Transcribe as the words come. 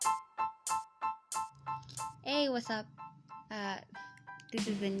Hey, what's up? This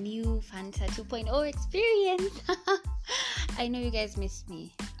is the new Fanta 2.0 experience. I know you guys missed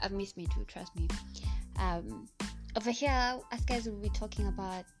me. I've missed me too, trust me. Over here, us guys will be talking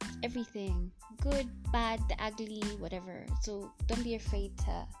about everything. Good, bad, the ugly, whatever. So don't be afraid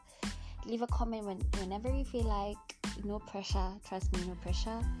to leave a comment whenever you feel like. No pressure. Trust me, no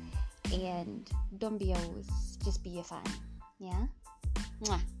pressure. And don't be a wuss. Just be a fan. Yeah?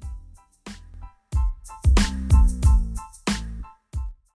 Mwah.